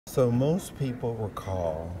So most people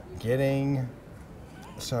recall getting,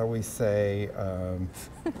 shall we say,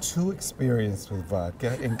 too experienced with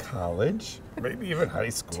vodka in college, maybe even high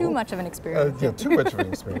school. Too much of an experience. Yeah, too much of an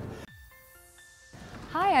experience.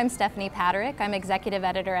 Hi, I'm Stephanie Paterick. I'm executive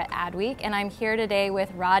editor at Adweek, and I'm here today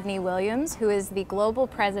with Rodney Williams, who is the global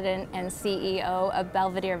president and CEO of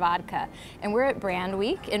Belvedere Vodka. And we're at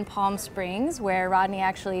Brandweek in Palm Springs, where Rodney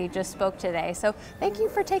actually just spoke today. So thank you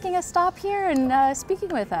for taking a stop here and speaking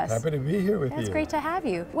with us. Happy to be here with you. It's great to have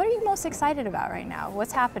you. What are you most excited about right now?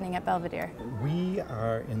 What's happening at Belvedere? We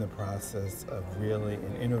are in the process of really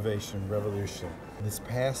an innovation revolution. This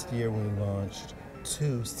past year we launched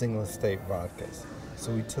 2 single estate vodkas.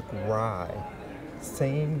 So we took rye,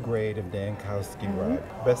 same grade of Dankowski rye,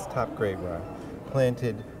 best top grade rye,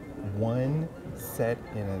 planted one set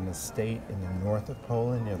in an estate in the north of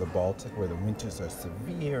Poland near the Baltic where the winters are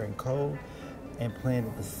severe and cold, and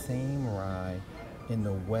planted the same rye in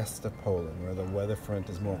the west of Poland where the weather front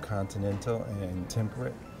is more continental and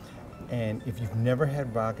temperate. And if you've never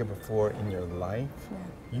had vodka before in your life,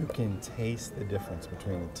 you can taste the difference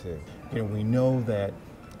between the two. You know, we know that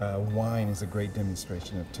wine is a great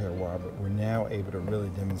demonstration of terroir, but we're now able to really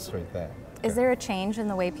demonstrate that. Is there a change in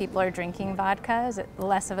the way people are drinking vodka? Is it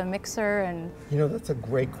less of a mixer? And you know, that's a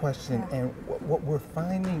great question. And what we're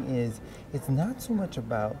finding is it's not so much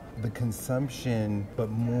about the consumption, but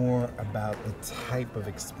more about the type of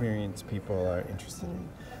experience people are interested in.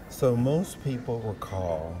 So most people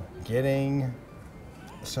recall getting,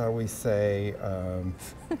 shall we say,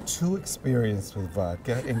 too experienced with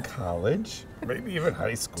vodka in college, maybe even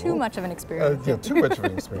high school. Too much of an experience. Yeah, too much of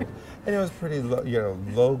an experience. And it was pretty low,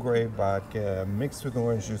 low-grade vodka mixed with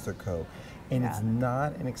orange juice or Coke. And it's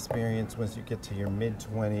not an experience once you get to your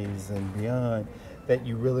mid-20s and beyond that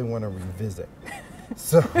you really want to revisit.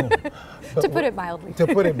 So, to put it mildly. To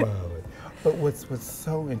put it mildly. But what's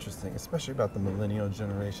so interesting, especially about the millennial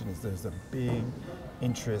generation, is there's a big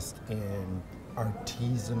interest in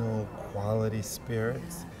artisanal quality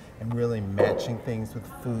spirits and really matching things with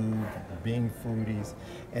food, being foodies.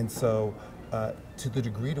 And so to the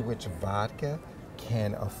degree to which vodka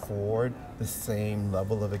can afford the same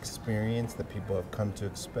level of experience that people have come to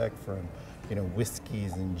expect from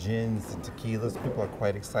whiskeys and gins and tequilas, people are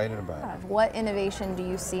quite excited about it. What innovation do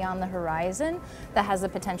you see on the horizon that has the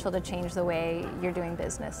potential to change the way you're doing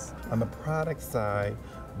business? On the product side,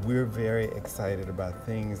 we're very excited about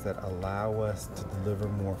things that allow us to deliver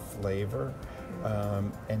more flavor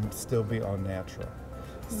and still be all natural.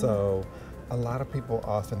 So a lot of people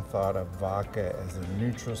often thought of vodka as a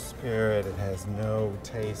neutral spirit. It has no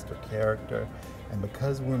taste or character. And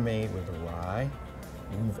because we're made with rye,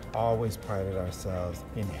 we've always prided ourselves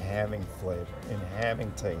in having flavor, in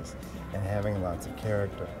having taste, and having lots of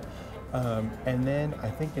character. And then I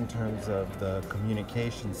think in terms of the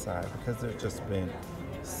communication side, because there's just been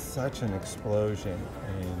such an explosion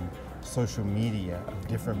in social media of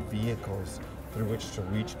different vehicles through which to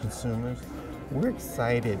reach consumers, we're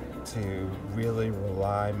excited to really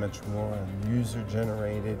rely much more on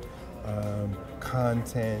user-generated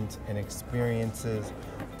content and experiences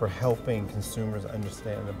for helping consumers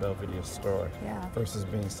understand the Belvedere story versus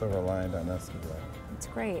being so reliant on us. That's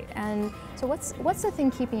great. And so what's the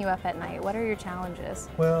thing keeping you up at night? What are your challenges?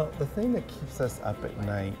 Well, the thing that keeps us up at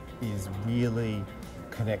night is really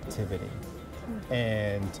connectivity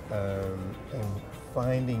and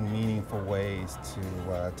finding meaningful ways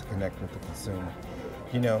to connect with the consumer.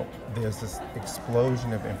 You know, there's this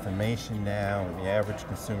explosion of information now, and the average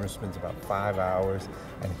consumer spends about 5 hours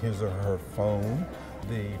on his or her phone.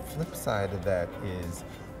 The flip side of that is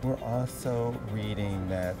we're also reading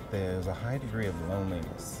that there's a high degree of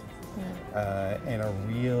loneliness and a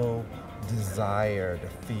real desire to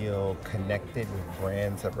feel connected with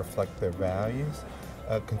brands that reflect their values,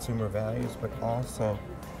 consumer values, but also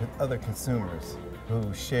with other consumers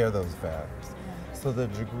who share those values. So the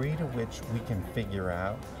degree to which we can figure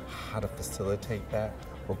out how to facilitate that,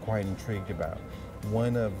 we're quite intrigued about.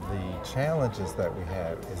 One of the challenges that we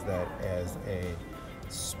have is that as a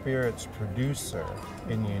spirits producer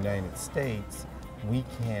in the United States, we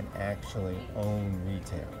can't actually own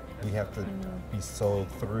retail. We have to be sold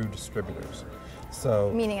through distributors.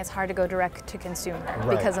 So, meaning it's hard to go direct to consumer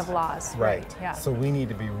because of laws. Right. Yeah. So we need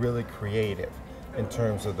to be really creative in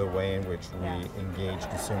terms of the way in which we engage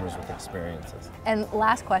consumers with experiences. And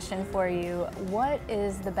last question for you, what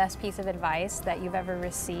is the best piece of advice that you've ever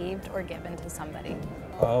received or given to somebody?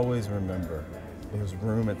 Always remember, there's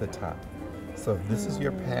room at the top. So if this is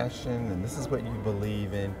your passion and this is what you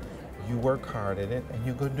believe in, you work hard at it and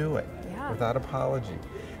you go do it without apology.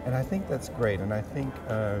 And I think that's great. And I think,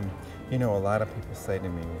 a lot of people say to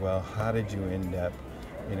me, well, how did you end up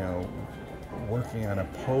you know, working on a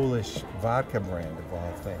Polish vodka brand of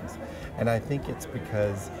all things. And I think it's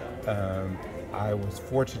because I was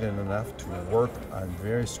fortunate enough to work on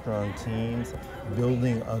very strong teams,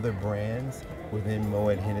 building other brands within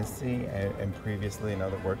Moet Hennessy and previously in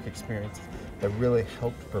other work experiences that really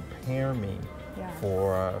helped prepare me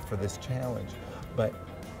for this challenge. But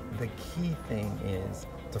the key thing is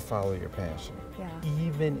to follow your passion. Yeah.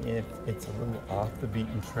 Even if it's a little off the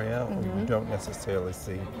beaten trail, or you don't necessarily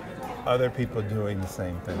see other people doing the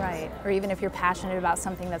same things. Right, or even if you're passionate about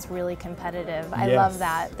something that's really competitive. I love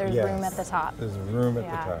that. There's room at the top. There's room at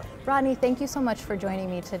the top. Rodney, thank you so much for joining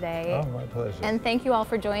me today. Oh, my pleasure. And thank you all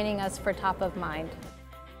for joining us for Top of Mind.